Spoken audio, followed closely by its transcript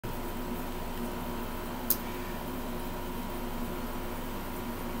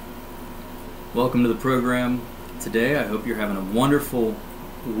Welcome to the program today. I hope you're having a wonderful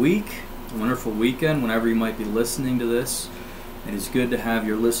week, a wonderful weekend, whenever you might be listening to this. It is good to have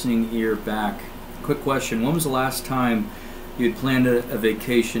your listening ear back. Quick question, when was the last time you had planned a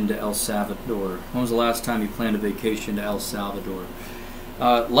vacation to El Salvador? When was the last time you planned a vacation to El Salvador?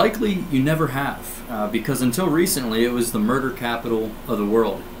 Likely you never have, because until recently it was the murder capital of the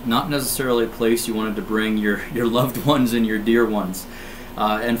world. Not necessarily a place you wanted to bring your loved ones and your dear ones.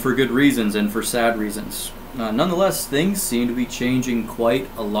 And for good reasons and for sad reasons. Nonetheless, things seem to be changing quite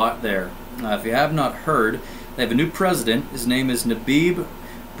a lot there. If you have not heard, they have a new president. His name is Nabib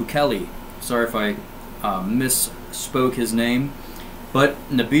Bukele. Sorry if I misspoke his name. But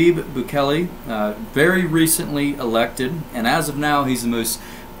Nabib Bukele, very recently elected, and as of now, he's the most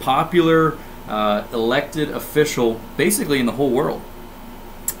popular elected official basically in the whole world.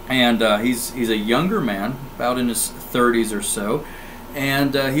 And he's a younger man, about in his 30s or so.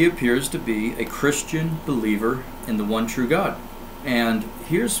 And he appears to be a Christian believer in the one true God. And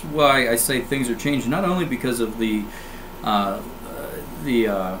here's why I say things are changing, not only because of the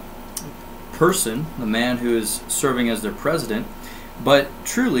person, the man who is serving as their president, but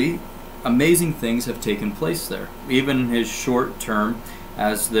truly amazing things have taken place there. Even in his short term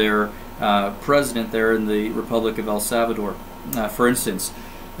as their president there in the Republic of El Salvador. For instance,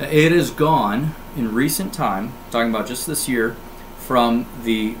 it has gone in recent time, talking about just this year, from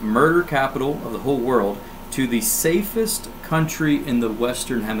the murder capital of the whole world to the safest country in the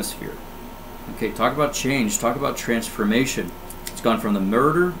Western Hemisphere. Okay, talk about change, talk about transformation. It's gone from the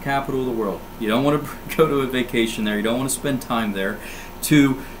murder capital of the world. You don't want to go to a vacation there, you don't want to spend time there,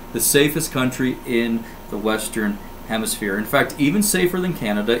 to the safest country in the Western Hemisphere. In fact, even safer than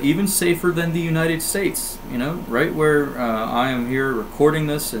Canada, even safer than the United States. You know, right where I am here recording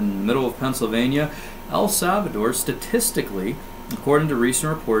this in the middle of Pennsylvania, El Salvador, statistically, according to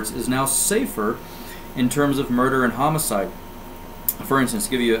recent reports, is now safer in terms of murder and homicide. For instance,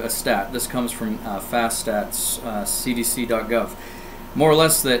 to give you a stat, this comes from FastStats, cdc.gov. More or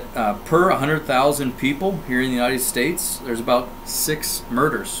less that per 100,000 people here in the United States, there's about 6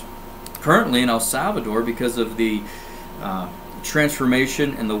 murders. Currently in El Salvador, because of the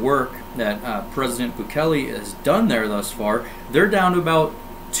transformation and the work that President Bukele has done there thus far, they're down to about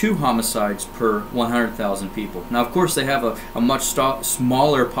 2 homicides per 100,000 people. Now, of course, they have a much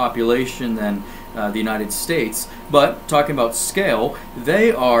smaller population than the United States, but talking about scale, they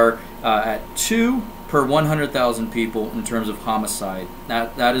are at 2 per 100,000 people in terms of homicide.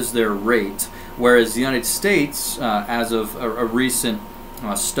 That is their rate, whereas the United States, as of a recent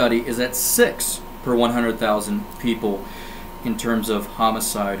study, is at 6 per 100,000 people in terms of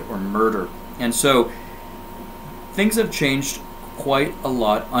homicide or murder. And so things have changed quite a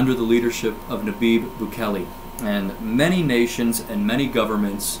lot under the leadership of Nabib Bukele, and many nations and many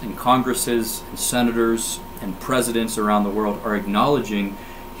governments and congresses and senators and presidents around the world are acknowledging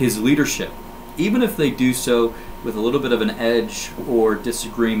his leadership, even if they do so with a little bit of an edge or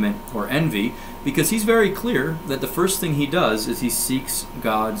disagreement or envy, because he's very clear that the first thing he does is he seeks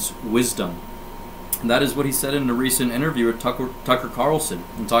God's wisdom. And that is what he said in a recent interview with Tucker Carlson,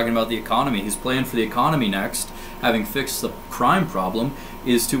 and talking about the economy. His plan for the economy next, having fixed the crime problem,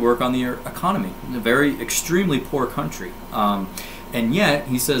 is to work on the economy. A very extremely poor country. And yet,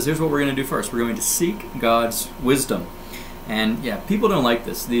 he says, here's what we're going to do first. We're going to seek God's wisdom. And yeah, people don't like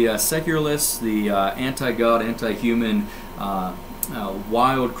this. The secularists, the anti-God, anti-human,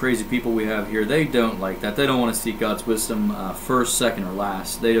 wild, crazy people we have here, they don't like that. They don't want to seek God's wisdom first, second, or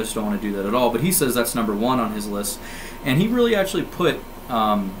last. They just don't want to do that at all. But he says that's number 1 on his list. And he really actually put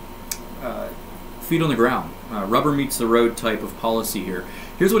feet on the ground, rubber meets the road type of policy here.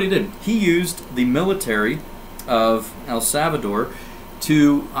 Here's what he did. He used the military of El Salvador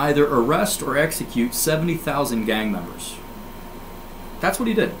to either arrest or execute 70,000 gang members. That's what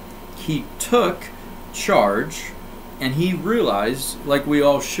he did. He took charge, and he realized, like we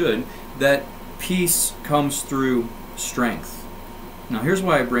all should, that peace comes through strength. Now here's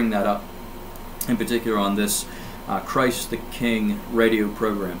why I bring that up, in particular on this Christ the King radio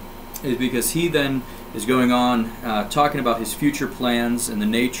program, is because he then is going on talking about his future plans and the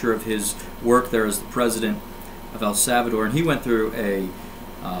nature of his work there as the president of El Salvador. And he went through a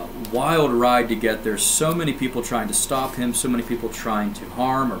wild ride to get there. So many people trying to stop him, so many people trying to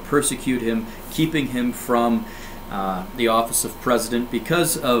harm or persecute him, keeping him from the office of president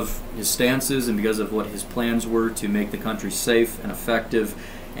because of his stances and because of what his plans were to make the country safe and effective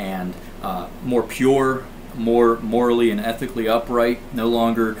and more pure, more morally and ethically upright, no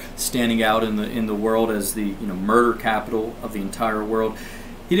longer standing out in the world as the murder capital of the entire world.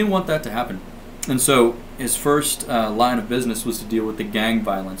 He didn't want that to happen. And so his first line of business was to deal with the gang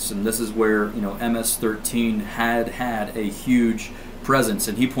violence, and this is where MS-13 had a huge presence.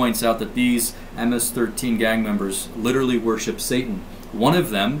 And he points out that these MS-13 gang members literally worship Satan. One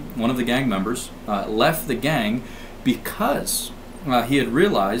of the gang members, left the gang because he had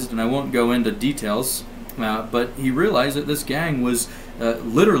realized, and I won't go into details, but he realized that this gang was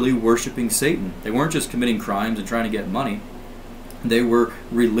literally worshiping Satan. They weren't just committing crimes and trying to get money. They were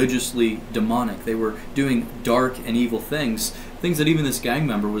religiously demonic. They were doing dark and evil things, things that even this gang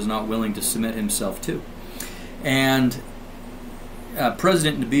member was not willing to submit himself to. And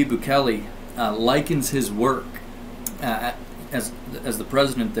President Nayib Bukele likens his work as the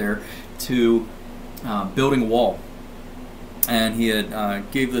president there to building a wall. And he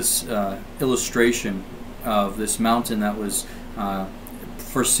had gave this illustration of this mountain that was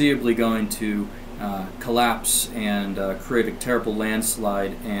foreseeably going to collapse and create a terrible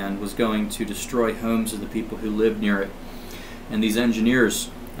landslide, and was going to destroy homes of the people who lived near it. And these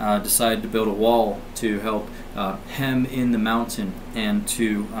engineers decided to build a wall to help hem in the mountain and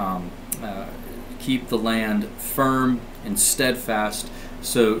to keep the land firm and steadfast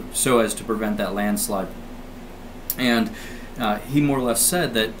so as to prevent that landslide. And he more or less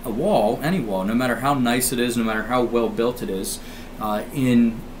said that a wall, any wall, no matter how nice it is, no matter how well built it is,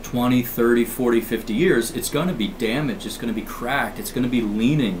 in 20, 30, 40, 50 years, it's going to be damaged, it's going to be cracked, it's going to be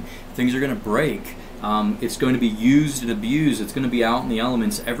leaning, things are going to break, it's going to be used and abused, it's going to be out in the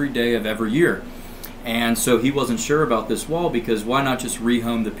elements every day of every year. And so he wasn't sure about this wall, because why not just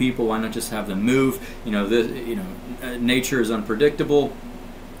rehome the people, why not just have them move? Nature is unpredictable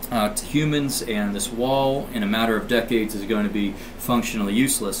to humans, and this wall in a matter of decades is going to be functionally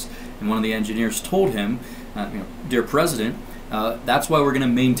useless. And one of the engineers told him, dear President, that's why we're going to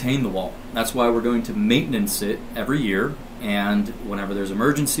maintain the wall. That's why we're going to maintenance it every year. And whenever there's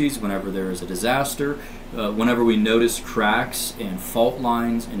emergencies, whenever there is a disaster, whenever we notice cracks and fault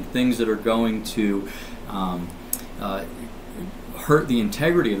lines and things that are going to hurt the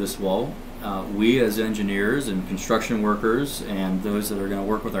integrity of this wall, we as engineers and construction workers and those that are going to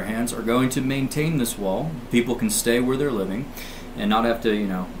work with our hands are going to maintain this wall. People can stay where they're living and not have to,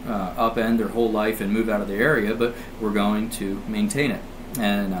 upend their whole life and move out of the area, but we're going to maintain it.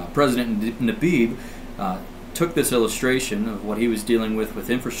 And President Nayib took this illustration of what he was dealing with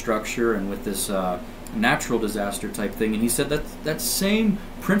infrastructure and with this natural disaster type thing, and he said that that same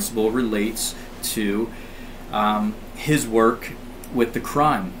principle relates to his work with the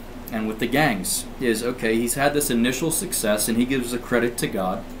crime and with the gangs. Is okay, he's had this initial success, and he gives the credit to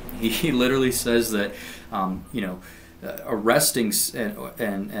God. He literally says that arresting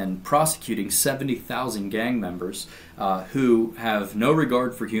and prosecuting 70,000 gang members who have no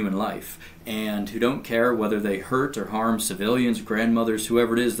regard for human life and who don't care whether they hurt or harm civilians, grandmothers,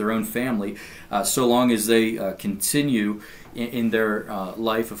 whoever it is, their own family, so long as they continue in their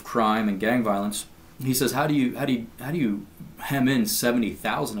life of crime and gang violence. He says, how do you hem in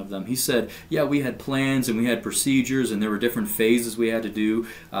 70,000 of them? He said, yeah, we had plans and we had procedures, and there were different phases we had to do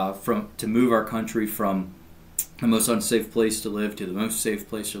to move our country from the most unsafe place to live to the most safe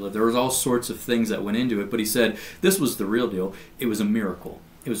place to live. There was all sorts of things that went into it, but he said this was the real deal. It was a miracle.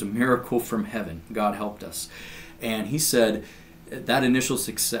 It was a miracle from heaven. God helped us. And he said that initial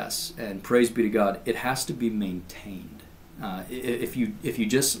success, and praise be to God, it has to be maintained. If you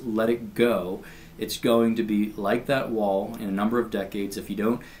just let it go, it's going to be like that wall in a number of decades. If you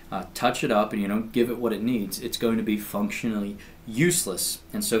don't touch it up and you don't give it what it needs, it's going to be functionally useless.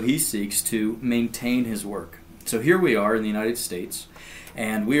 And so he seeks to maintain his work. So here we are in the United States,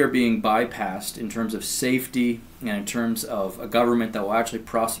 and we are being bypassed in terms of safety and in terms of a government that will actually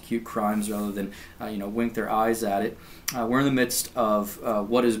prosecute crimes rather than wink their eyes at it. We're in the midst of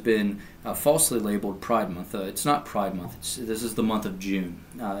what has been falsely labeled Pride Month. It's not Pride Month. This is the month of June,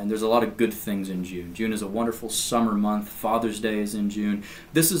 and there's a lot of good things in June. June is a wonderful summer month. Father's Day is in June.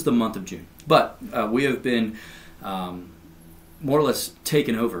 This is the month of June. But we have been more or less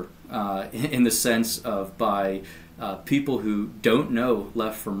taken over in the sense of by people who don't know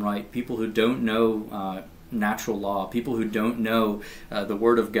left from right, people who don't know natural law, people who don't know the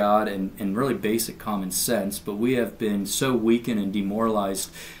Word of God and really basic common sense. But we have been so weakened and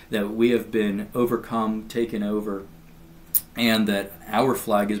demoralized that we have been overcome, taken over, and that our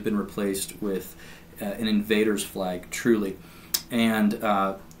flag has been replaced with an invader's flag, truly. And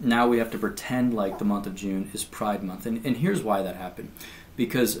now we have to pretend like the month of June is Pride Month. And here's why that happened.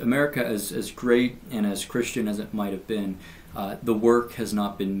 Because America, as great and as Christian as it might have been, the work has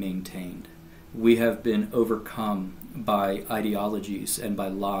not been maintained. We have been overcome by ideologies and by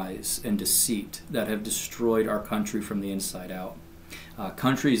lies and deceit that have destroyed our country from the inside out.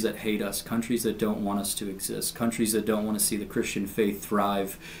 countries that hate us, countries that don't want us to exist, countries that don't want to see the Christian faith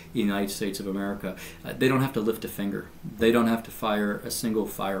thrive in the United States of America. They don't have to lift a finger. They don't have to fire a single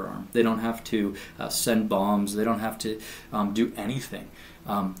firearm. They don't have to send bombs. They don't have to do anything.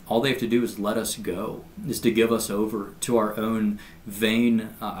 All they have to do is let us go, is to give us over to our own vain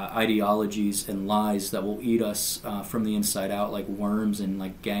ideologies and lies that will eat us from the inside out like worms and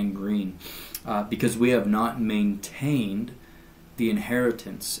like gangrene, because we have not maintained the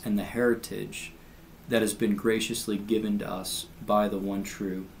inheritance and the heritage that has been graciously given to us by the one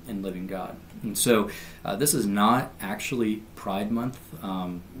true and living God. And so this is not actually Pride Month.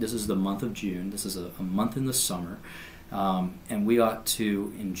 This is the month of June. This is a month in the summer. And we ought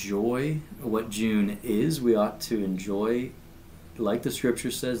to enjoy what June is. We ought to enjoy, like the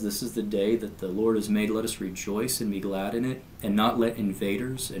scripture says, this is the day that the Lord has made. Let us rejoice and be glad in it, and not let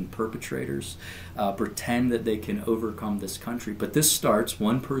invaders and perpetrators pretend that they can overcome this country. But this starts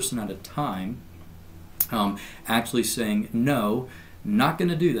one person at a time, actually saying, no, not going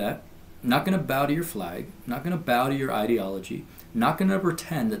to do that. Not going to bow to your flag. Not going to bow to your ideology. Not going to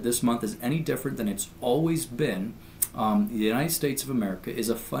pretend that this month is any different than it's always been. The United States of America is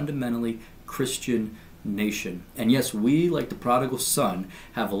a fundamentally Christian nation. And yes, we, like the prodigal son,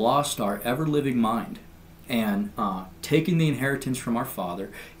 have lost our ever-living mind and taken the inheritance from our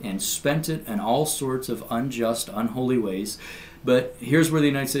father and spent it in all sorts of unjust, unholy ways. But here's where the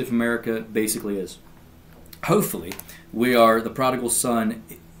United States of America basically is. Hopefully, we are the prodigal son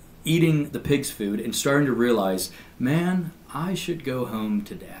eating the pig's food and starting to realize, man, I should go home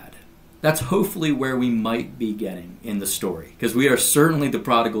to dad. That's hopefully where we might be getting in the story, because we are certainly the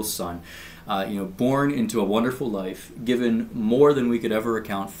prodigal son, born into a wonderful life, given more than we could ever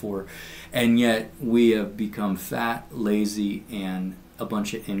account for, and yet we have become fat, lazy, and a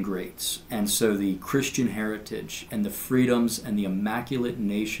bunch of ingrates. And so the Christian heritage and the freedoms and the immaculate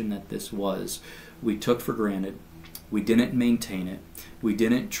nation that this was, we took for granted. We didn't maintain it. We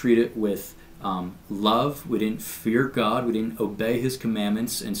didn't treat it with love. We didn't fear God. We didn't obey His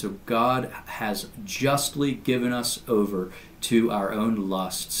commandments. And so God has justly given us over to our own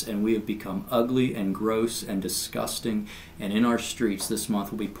lusts, and we have become ugly and gross and disgusting. And in our streets this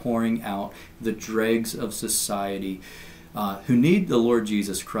month we'll be pouring out the dregs of society who need the Lord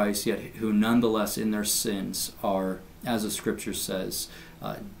Jesus Christ, yet who nonetheless in their sins are, as the scripture says,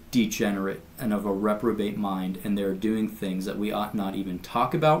 degenerate and of a reprobate mind, and they're doing things that we ought not even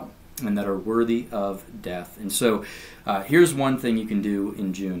talk about and that are worthy of death. And so here's one thing you can do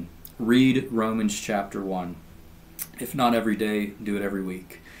in June. Read Romans chapter 1. If not every day, do it every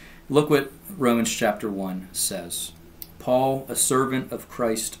week. Look what Romans chapter 1 says. Paul, a servant of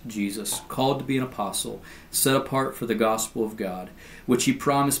Christ Jesus, called to be an apostle, set apart for the gospel of God, which he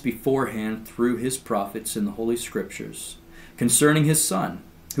promised beforehand through his prophets in the Holy Scriptures, concerning his Son,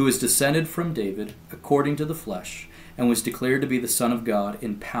 who is descended from David according to the flesh, and was declared to be the Son of God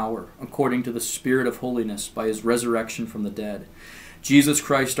in power, according to the Spirit of holiness, by his resurrection from the dead. Jesus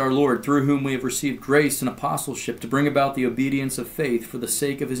Christ our Lord, through whom we have received grace and apostleship to bring about the obedience of faith for the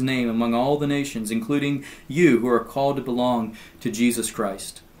sake of his name among all the nations, including you who are called to belong to Jesus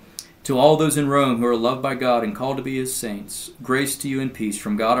Christ. To all those in Rome who are loved by God and called to be his saints, grace to you and peace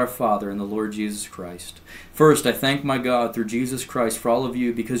from God our Father and the Lord Jesus Christ. First, I thank my God through Jesus Christ for all of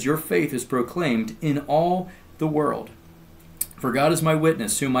you, because your faith is proclaimed in all the world. For God is my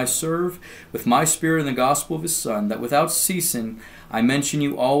witness, whom I serve with my spirit in the gospel of his Son, that without ceasing I mention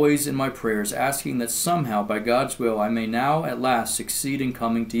you always in my prayers, asking that somehow by God's will I may now at last succeed in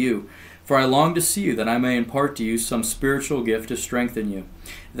coming to you. For I long to see you, that I may impart to you some spiritual gift to strengthen you.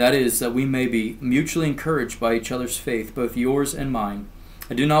 That is, that we may be mutually encouraged by each other's faith, both yours and mine.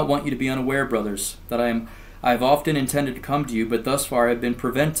 I do not want you to be unaware, brothers, that I have often intended to come to you, but thus far I have been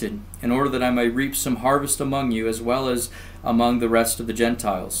prevented, in order that I may reap some harvest among you, as well as among the rest of the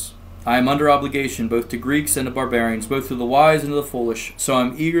Gentiles. I am under obligation both to Greeks and to barbarians, both to the wise and to the foolish, so I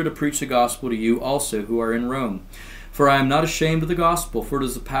am eager to preach the gospel to you also who are in Rome. For I am not ashamed of the gospel, for it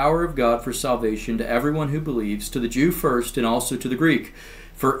is the power of God for salvation to everyone who believes, to the Jew first and also to the Greek.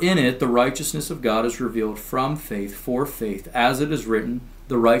 For in it the righteousness of God is revealed from faith for faith, as it is written,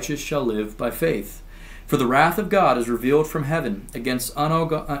 the righteous shall live by faith. For the wrath of God is revealed from heaven against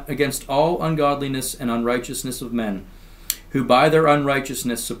all ungodliness and unrighteousness of men, who by their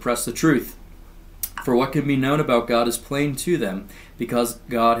unrighteousness suppress the truth. For what can be known about God is plain to them, because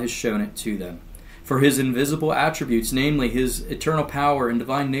God has shown it to them. For his invisible attributes, namely his eternal power and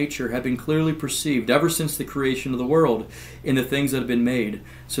divine nature, have been clearly perceived ever since the creation of the world in the things that have been made,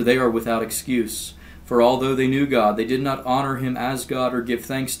 so they are without excuse. For although they knew God, they did not honor him as God or give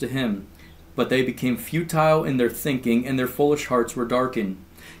thanks to him, But they became futile in their thinking, and their foolish hearts were darkened.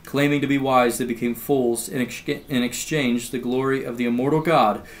 Claiming to be wise, they became fools, and exchanged the glory of the immortal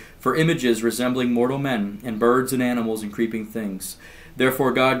God for images resembling mortal men, and birds and animals and creeping things.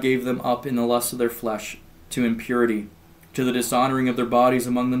 Therefore God gave them up in the lust of their flesh to impurity, to the dishonoring of their bodies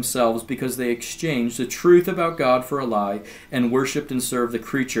among themselves, because they exchanged the truth about God for a lie, and worshipped and served the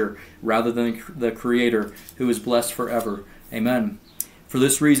creature rather than the Creator, who is blessed forever. Amen. For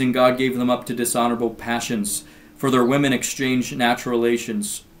this reason God gave them up to dishonorable passions, for their women exchanged natural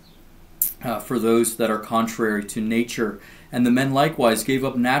relations for those that are contrary to nature. And the men likewise gave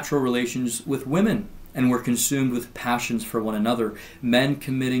up natural relations with women, and were consumed with passions for one another, men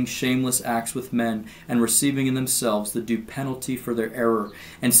committing shameless acts with men, and receiving in themselves the due penalty for their error.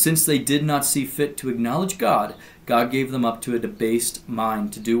 And since they did not see fit to acknowledge God, God gave them up to a debased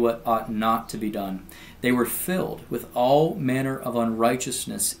mind to do what ought not to be done. They were filled with all manner of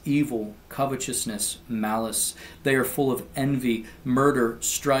unrighteousness, evil, covetousness, malice. They are full of envy, murder,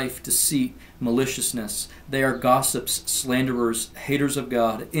 strife, deceit, maliciousness. They are gossips, slanderers, haters of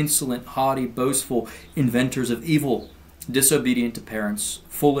God, insolent, haughty, boastful, inventors of evil, disobedient to parents,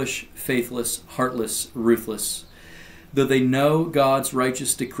 foolish, faithless, heartless, ruthless. Though they know God's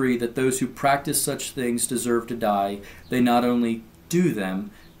righteous decree that those who practice such things deserve to die, they not only do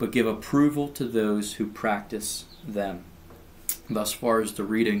them, but give approval to those who practice them. Thus far as the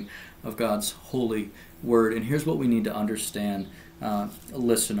reading of God's holy word. And here's what we need to understand,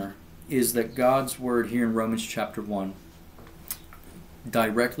 listener, is that God's word here in Romans chapter 1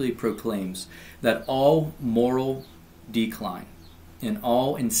 directly proclaims that all moral decline, and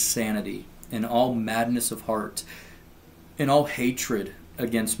all insanity, and all madness of heart, and all hatred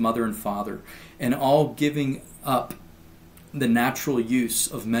against mother and father, and all giving up the natural use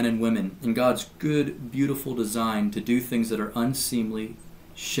of men and women in God's good, beautiful design to do things that are unseemly,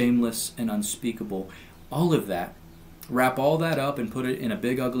 shameless, and unspeakable. All of that, wrap all that up and put it in a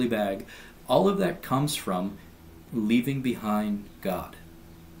big ugly bag, all of that comes from leaving behind God.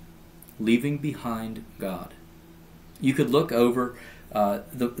 Leaving behind God. You could look over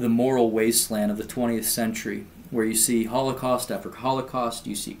the moral wasteland of the 20th century, where you see Holocaust after Holocaust,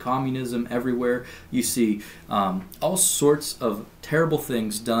 you see communism everywhere, you see all sorts of terrible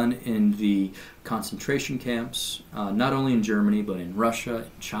things done in the concentration camps, not only in Germany, but in Russia,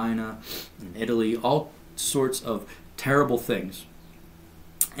 in China, in Italy, all sorts of terrible things.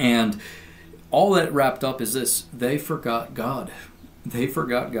 And all that wrapped up is this: they forgot God. They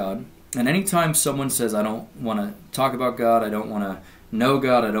forgot God. And anytime someone says, I don't want to talk about God, I don't want to know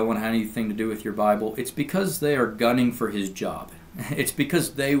God, I don't want to have anything to do with your Bible, it's because they are gunning for his job. It's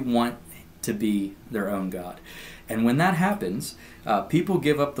because they want to be their own God. And when that happens, people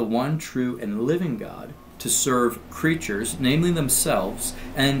give up the one true and living God to serve creatures, namely themselves.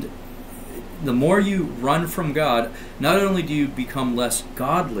 And the more you run from God, not only do you become less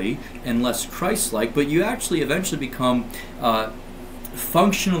godly and less Christ-like, but you actually eventually become,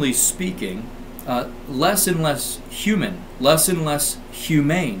 functionally speaking, less and less human, less and less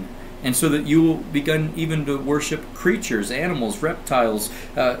humane. And so that you will begin even to worship creatures, animals, reptiles,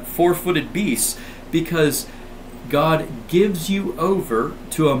 four-footed beasts, because God gives you over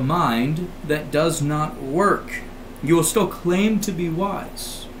to a mind that does not work. You will still claim to be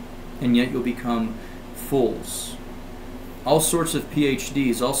wise, and yet you'll become fools. All sorts of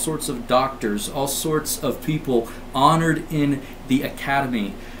PhDs, all sorts of doctors, all sorts of people honored in the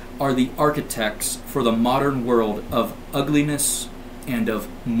academy are the architects for the modern world of ugliness and of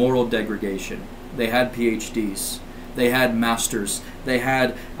moral degradation. They had PhDs, they had masters, they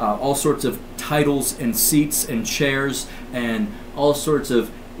had all sorts of titles and seats and chairs and all sorts of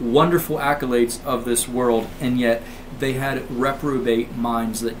wonderful accolades of this world, and yet they had reprobate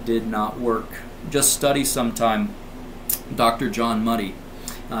minds that did not work. Just study sometime Dr. John Muddy.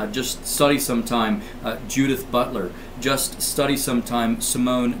 Just study sometime Judith Butler. Just study sometime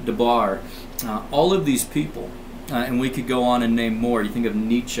Simone de Beauvoir. All of these people, and we could go on and name more. You think of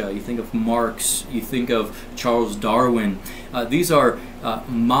Nietzsche, you think of Marx, you think of Charles Darwin. These are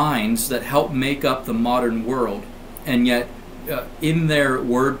minds that help make up the modern world, and yet in their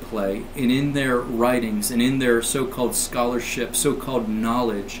wordplay, and in their writings, and in their so-called scholarship, so-called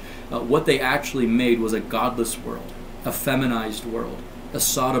knowledge, what they actually made was a godless world, a feminized world, a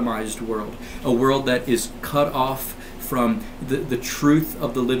sodomized world, a world that is cut off from the truth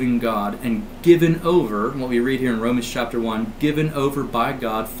of the living God and given over, what we read here in Romans chapter 1, given over by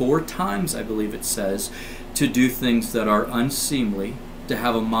God 4 times, I believe it says, to do things that are unseemly, to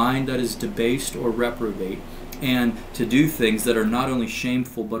have a mind that is debased or reprobate, and to do things that are not only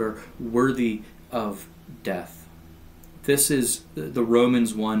shameful but are worthy of death. This is the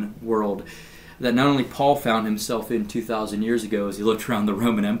Romans 1 world that not only Paul found himself in 2,000 years ago as he looked around the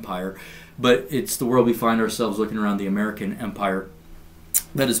Roman Empire, but it's the world we find ourselves looking around the American Empire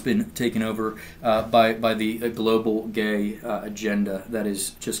that has been taken over by the global gay agenda that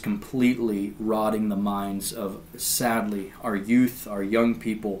is just completely rotting the minds of, sadly, our youth, our young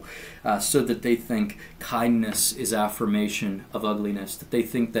people, so that they think kindness is affirmation of ugliness, that they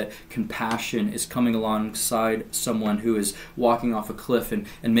think that compassion is coming alongside someone who is walking off a cliff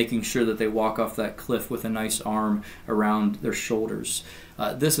and making sure that they walk off that cliff with a nice arm around their shoulders.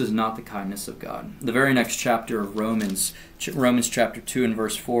 This is not the kindness of God. The very next chapter of Romans chapter 2 and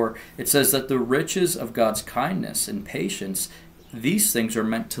verse 4, it says that the riches of God's kindness and patience, these things are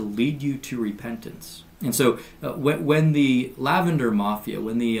meant to lead you to repentance. And so when the Lavender Mafia,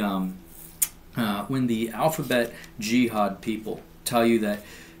 when the alphabet jihad people tell you that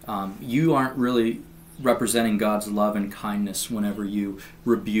you aren't really representing God's love and kindness whenever you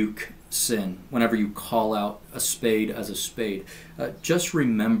rebuke sin, whenever you call out a spade as a spade, just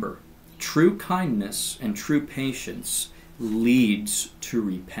remember, true kindness and true patience leads to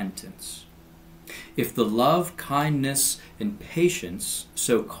repentance. If the love, kindness, and patience,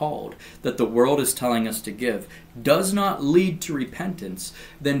 so called, that the world is telling us to give, does not lead to repentance,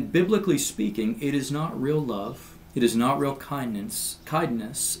 then biblically speaking, it is not real love, it is not real kindness,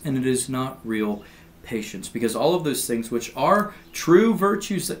 and it is not real patience. Because all of those things, which are true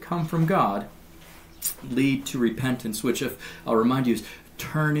virtues that come from God, lead to repentance, which, if I'll remind you, is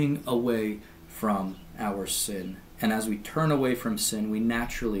turning away from our sin. And as we turn away from sin, we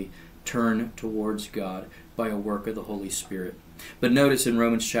naturally turn towards God by a work of the Holy Spirit. But notice in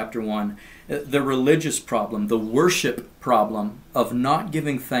Romans chapter 1, the religious problem, the worship problem of not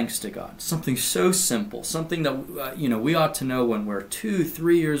giving thanks to God. Something so simple, something that we ought to know when we're 2,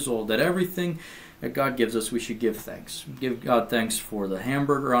 3 years old, that everything that God gives us, we should give thanks. Give God thanks for the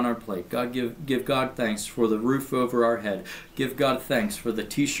hamburger on our plate. Give God thanks for the roof over our head. Give God thanks for the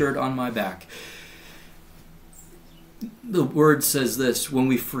t-shirt on my back. The word says this: when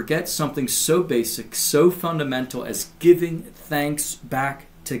we forget something so basic, so fundamental as giving thanks back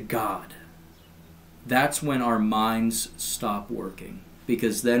to God, that's when our minds stop working.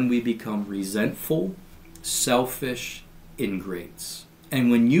 Because then we become resentful, selfish ingrates.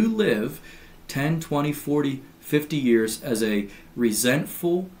 And when you live 10, 20, 40, 50 years as a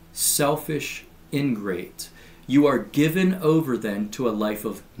resentful, selfish ingrate, you are given over then to a life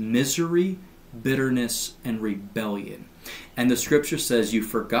of misery, bitterness, and rebellion. And the scripture says you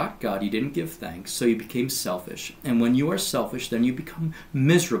forgot God, you didn't give thanks, so you became selfish. And when you are selfish, then you become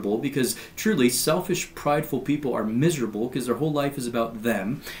miserable, because truly selfish, prideful people are miserable because their whole life is about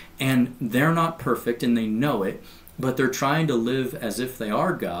them, and they're not perfect, and they know it. But they're trying to live as if they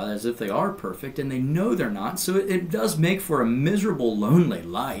are God, as if they are perfect, and they know they're not. So it does make for a miserable, lonely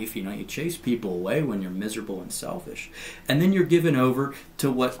life. You chase people away when you're miserable and selfish. And then you're given over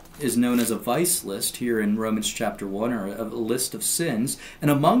to what is known as a vice list here in Romans chapter 1, or a list of sins. And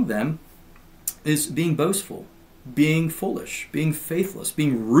among them is being boastful, being foolish, being faithless,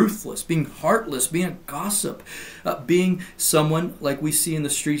 being ruthless, being heartless, being a gossip, being someone, like we see in the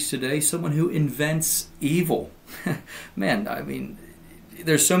streets today, someone who invents evil. Man, I mean,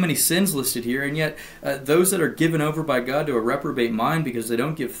 there's so many sins listed here, and yet those that are given over by God to a reprobate mind because they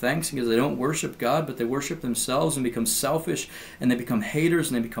don't give thanks, because they don't worship God, but they worship themselves and become selfish, and they become haters,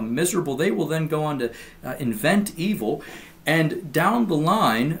 and they become miserable, they will then go on to invent evil. And down the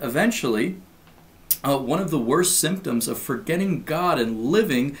line, eventually, one of the worst symptoms of forgetting God and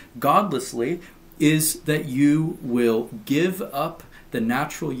living godlessly is that you will give up the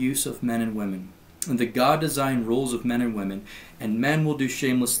natural use of men and women, and the God-designed rules of men and women, and men will do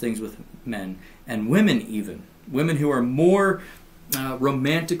shameless things with men, and women even. Women who are more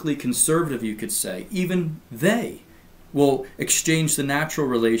romantically conservative, you could say, even they will exchange the natural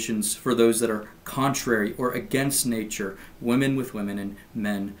relations for those that are contrary or against nature, women with women and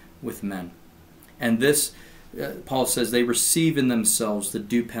men with men. And this, Paul says, they receive in themselves the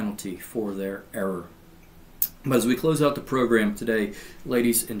due penalty for their error. But as we close out the program today,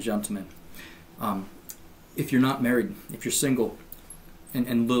 ladies and gentlemen, if you're not married, if you're single,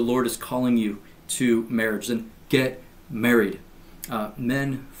 and the Lord is calling you to marriage, then get married.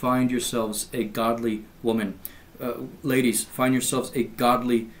 Men, find yourselves a godly woman. Ladies, find yourselves a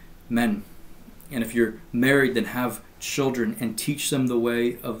godly man. And if you're married, then have children and teach them the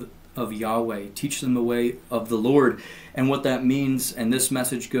way of Yahweh. Teach them the way of the Lord. And what that means, and this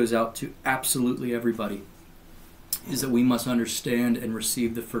message goes out to absolutely everybody, is that we must understand and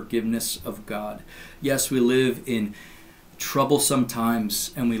receive the forgiveness of God. Yes, we live in troublesome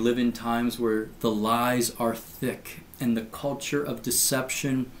times, and we live in times where the lies are thick, and the culture of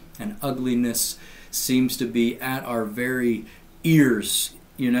deception and ugliness seems to be at our very ears,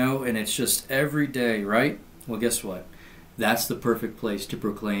 and it's just every day, right? Well, guess what? That's the perfect place to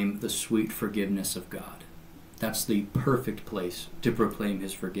proclaim the sweet forgiveness of God. That's the perfect place to proclaim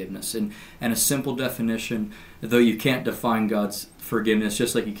His forgiveness. And a simple definition, though you can't define God's forgiveness,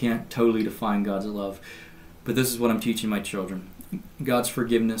 just like you can't totally define God's love, but this is what I'm teaching my children. God's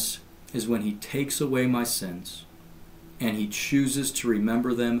forgiveness is when He takes away my sins and He chooses to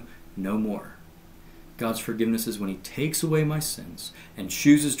remember them no more. God's forgiveness is when He takes away my sins and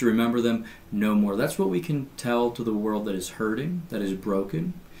chooses to remember them no more. That's what we can tell to the world that is hurting, that is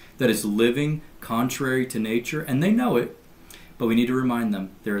broken, that is living contrary to nature, and they know it. But we need to remind them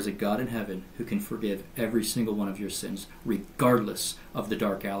there is a God in heaven who can forgive every single one of your sins, regardless of the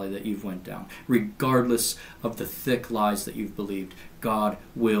dark alley that you've went down, regardless of the thick lies that you've believed. God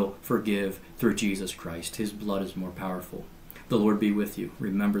will forgive through Jesus Christ. His blood is more powerful. The Lord be with you.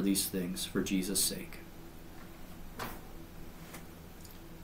 Remember these things for Jesus' sake.